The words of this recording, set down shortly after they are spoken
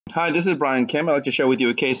Hi, this is Brian Kim. I'd like to share with you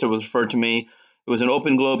a case that was referred to me. It was an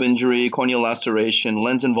open globe injury, corneal laceration,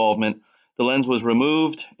 lens involvement. The lens was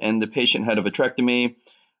removed and the patient had a vitrectomy,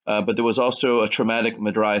 but there was also a traumatic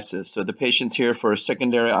mydriasis. So the patient's here for a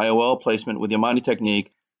secondary IOL placement with Yamane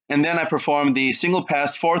technique. And then I performed the single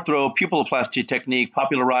pass fourth row pupilloplasty technique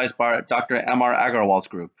popularized by Dr. Amar Agarwal's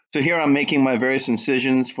group. So here I'm making my various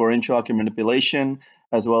incisions for intraocular manipulation,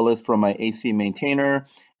 as well as for my AC maintainer,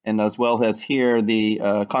 and as well as here the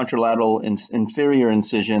contralateral inferior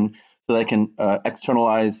incision so that I can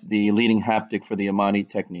externalize the leading haptic for the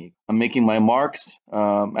Yamane technique. I'm making my marks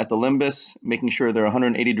at the limbus, making sure they're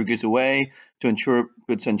 180 degrees away to ensure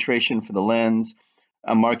good centration for the lens.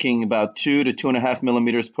 I'm marking about 2 to 2.5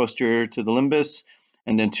 millimeters posterior to the limbus,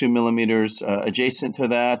 and then 2 millimeters adjacent to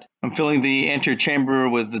that. I'm filling the anterior chamber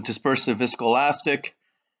with the dispersive viscoelastic,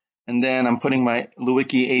 and then I'm putting my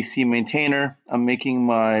Lewicki AC maintainer. I'm making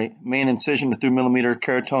my main incision, a 3 millimeter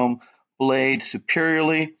keratome blade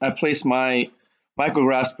superiorly. I place my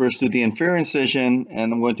micrograspers through the inferior incision,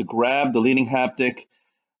 and I'm going to grab the leading haptic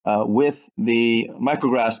with the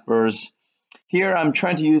micrograspers. Here I'm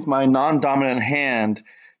trying to use my non-dominant hand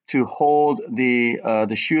to hold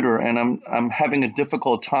the shooter, and I'm having a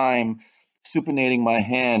difficult time supinating my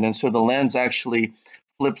hand, and so the lens actually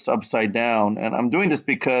flips upside down. And I'm doing this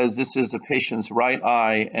because this is a patient's right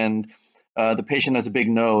eye, and the patient has a big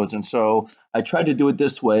nose, and so I tried to do it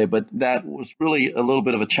this way, but that was really a little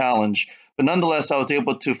bit of a challenge. But nonetheless, I was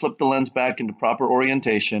able to flip the lens back into proper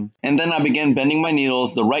orientation, and then I began bending my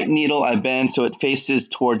needles. The right needle I bend so it faces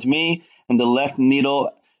towards me, and the left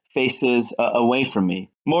needle faces away from me.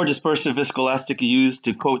 More dispersive viscoelastic used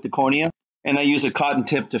to coat the cornea, and I use a cotton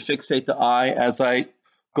tip to fixate the eye as I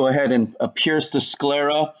go ahead and pierce the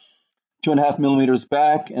sclera 2.5 millimeters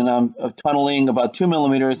back, and I'm tunneling about 2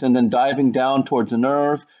 millimeters and then diving down towards the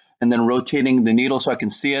nerve and then rotating the needle so I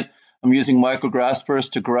can see it. I'm using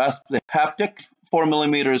micrograspers to grasp the haptic 4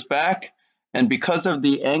 millimeters back, and because of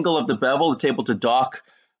the angle of the bevel, it's able to dock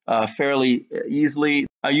fairly easily.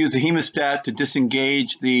 I use a hemostat to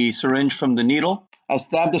disengage the syringe from the needle. I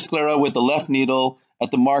stab the sclera with the left needle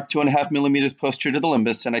at the mark 2.5 millimeters posterior to the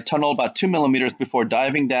limbus, and I tunnel about 2 millimeters before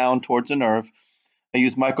diving down towards the nerve. I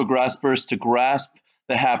use micrograspers to grasp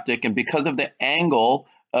the haptic, and because of the angle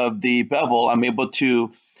of the bevel, I'm able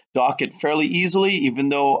to dock it fairly easily. Even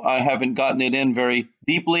though I haven't gotten it in very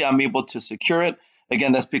deeply, I'm able to secure it.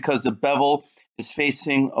 Again, that's because the bevel is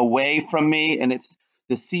facing away from me, and it's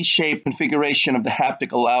the C-shaped configuration of the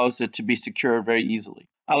haptic allows it to be secured very easily.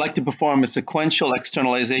 I like to perform a sequential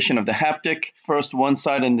externalization of the haptic, first one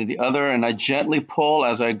side and then the other, and I gently pull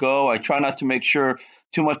as I go. I try not to make sure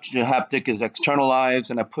too much of the haptic is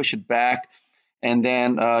externalized, and I push it back, and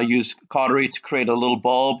then use cautery to create a little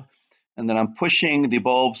bulb, and then I'm pushing the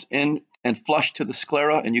bulbs in and flush to the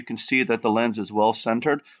sclera, and you can see that the lens is well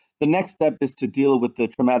centered. The next step is to deal with the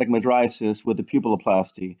traumatic mydriasis with the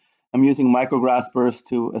pupilloplasty. I'm using micrograspers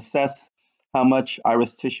to assess how much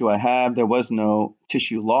iris tissue I have. There was no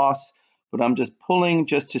tissue loss, but I'm just pulling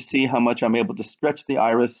just to see how much I'm able to stretch the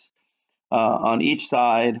iris on each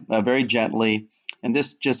side very gently. And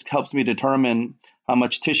this just helps me determine how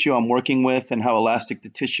much tissue I'm working with and how elastic the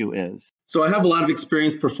tissue is. So I have a lot of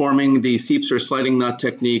experience performing the seeps or sliding knot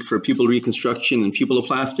technique for pupil reconstruction and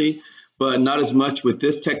pupilloplasty, but not as much with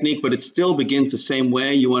this technique, but it still begins the same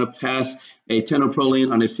way. You want to pass a 10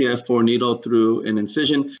 prolene on a CF4 needle through an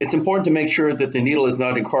incision. It's important to make sure that the needle is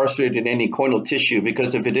not incarcerated in any corneal tissue,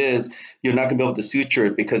 because if it is, you're not going to be able to suture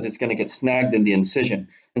it because it's going to get snagged in the incision.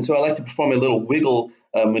 And so I like to perform a little wiggle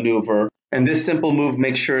maneuver. And this simple move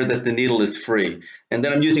makes sure that the needle is free. And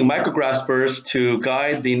then I'm using micrograspers to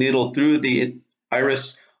guide the needle through the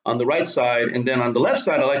iris on the right side. And then on the left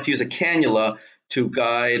side, I like to use a cannula to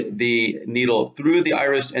guide the needle through the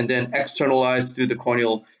iris and then externalize through the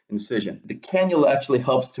corneal incision. The cannula actually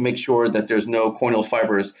helps to make sure that there's no corneal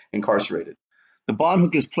fibers incarcerated. The bond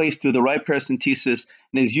hook is placed through the right paracentesis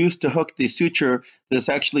and is used to hook the suture that's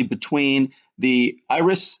actually between the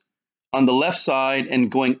iris on the left side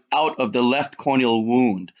and going out of the left corneal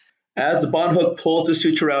wound. As the bond hook pulls the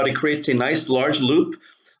suture out, it creates a nice large loop.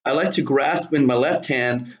 I like to grasp in my left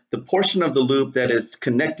hand the portion of the loop that is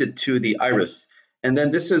connected to the iris. And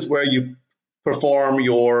then this is where you perform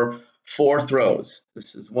your 4 throws.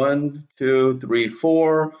 This is 1, 2, 3,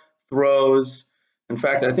 4 throws. In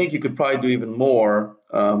fact, I think you could probably do even more,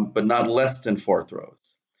 but not less than 4 throws.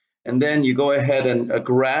 And then you go ahead and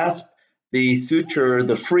grasp the suture,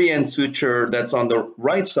 the free end suture that's on the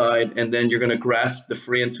right side, and then you're going to grasp the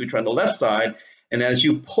free end suture on the left side. And as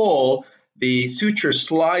you pull, the suture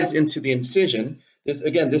slides into the incision.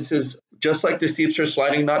 This is just like the suture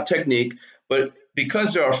sliding knot technique, but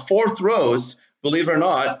because there are 4 throws, believe it or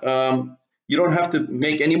not, you don't have to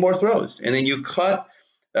make any more throws. And then you cut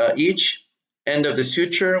each end of the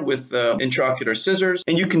suture with intraocular scissors.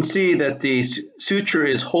 And you can see that the suture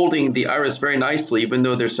is holding the iris very nicely, even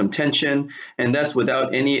though there's some tension, and that's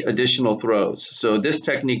without any additional throws. So this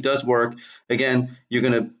technique does work. Again, you're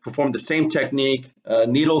going to perform the same technique,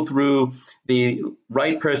 needle through the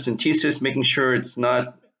right paracentesis, making sure it's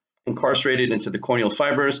not incarcerated into the corneal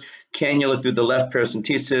fibers, cannula through the left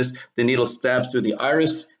paracentesis, the needle stabs through the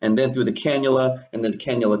iris, and then through the cannula, and then the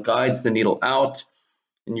cannula guides the needle out.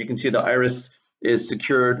 And you can see the iris is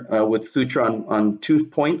secured with suture on 2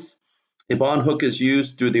 points. A bond hook is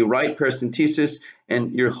used through the right paracentesis,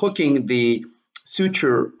 and you're hooking the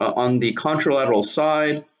suture on the contralateral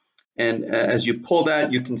side. And as you pull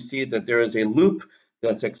that, you can see that there is a loop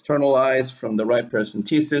that's externalized from the right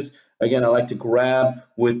paracentesis. Again, I like to grab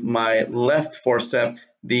with my left forceps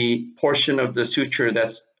the portion of the suture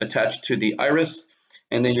that's attached to the iris.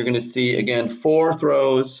 And then you're going to see, again, 4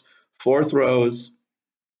 throws,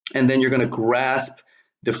 and then you're going to grasp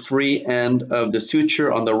the free end of the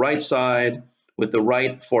suture on the right side with the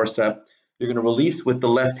right forceps. You're going to release with the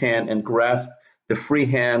left hand and grasp the free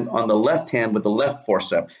hand on the left hand with the left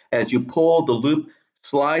forceps. As you pull, the loop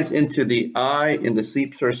slides into the eye in the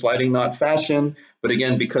suture sliding knot fashion. But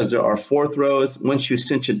again, because there are 4 throws, once you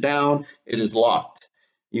cinch it down, it is locked.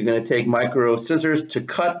 You're going to take micro scissors to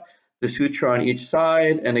cut the suture on each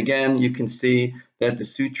side. And again, you can see that the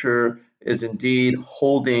suture is indeed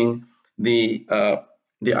holding the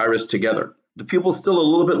iris together. The pupil is still a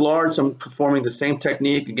little bit large, so I'm performing the same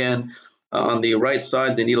technique. Again, on the right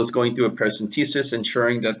side, the needle is going through a paracentesis,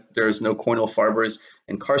 ensuring that there is no corneal fibers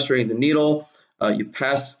incarcerating the needle. You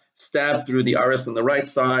stab through the iris on the right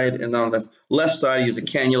side, and on the left side, use a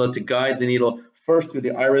cannula to guide the needle first through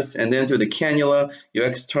the iris and then through the cannula. You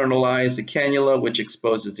externalize the cannula, which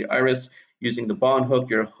exposes the iris. Using the bond hook,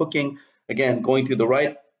 you're hooking, again, going through the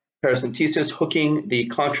right paracentesis, hooking the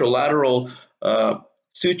contralateral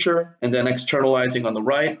suture, and then externalizing on the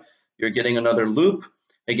right. You're getting another loop.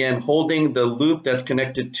 Again, holding the loop that's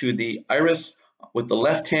connected to the iris with the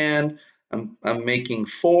left hand. I'm making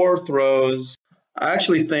 4 throws. I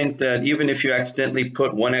actually think that even if you accidentally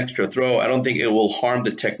put 1 extra throw, I don't think it will harm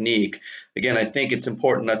the technique. Again, I think it's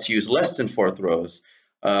important not to use less than 4 throws.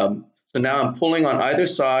 So now I'm pulling on either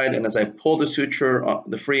side, and as I pull the suture,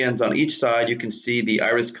 the free ends on each side, you can see the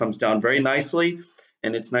iris comes down very nicely,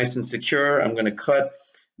 and it's nice and secure. I'm going to cut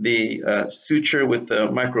the suture with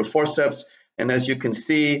the micro forceps, and as you can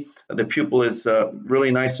see, the pupil is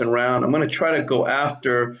really nice and round. I'm going to try to go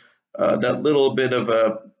after that little bit of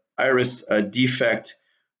a iris defect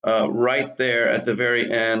right there at the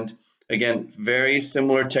very end. Again, very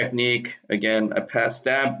similar technique. Again, I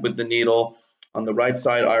stab with the needle on the right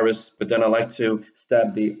side iris, but then I like to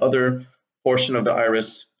stab the other portion of the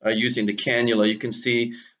iris using the cannula. You can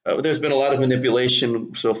see there's been a lot of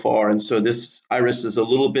manipulation so far, and so this iris is a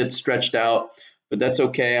little bit stretched out, but that's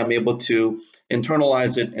okay. I'm able to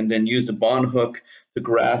internalize it and then use a bond hook to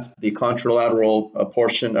grasp the contralateral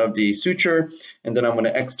portion of the suture, and then I'm going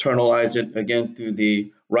to externalize it again through the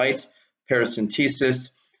right paracentesis.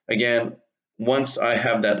 Again, once I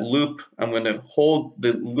have that loop, I'm going to hold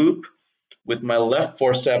the loop with my left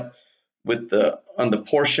forceps on the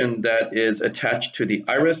portion that is attached to the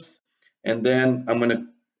iris, and then I'm going to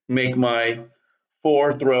make my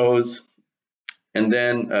 4 throws and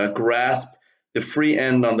then grasp the free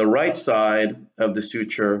end on the right side of the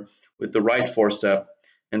suture with the right forceps,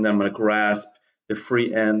 and then I'm going to grasp the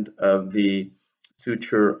free end of the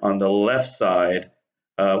suture on the left side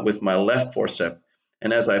with my left forceps.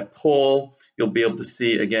 And as I pull, you'll be able to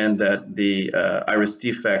see again that the iris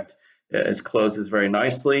defect closes very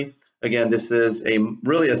nicely. Again, this is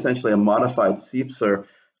really essentially a modified suture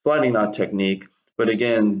sliding knot technique, but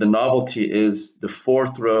again, the novelty is the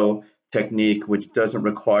 4 throw technique, which doesn't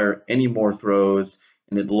require any more throws,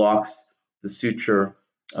 and it locks the suture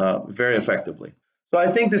very effectively. So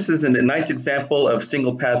I think this is a nice example of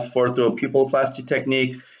single pass 4 throw pupilloplasty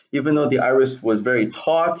technique. Even though the iris was very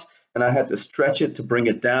taut and I had to stretch it to bring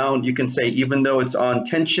it down, you can say even though it's on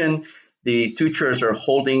tension, the sutures are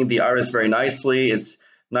holding the iris very nicely. It's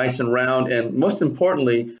nice and round. And most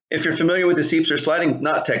importantly, if you're familiar with the suture sliding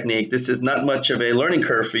knot technique, this is not much of a learning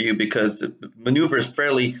curve for you because the maneuver is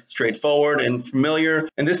fairly straightforward and familiar.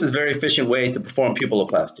 And this is a very efficient way to perform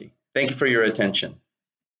pupilloplasty. Thank you for your attention.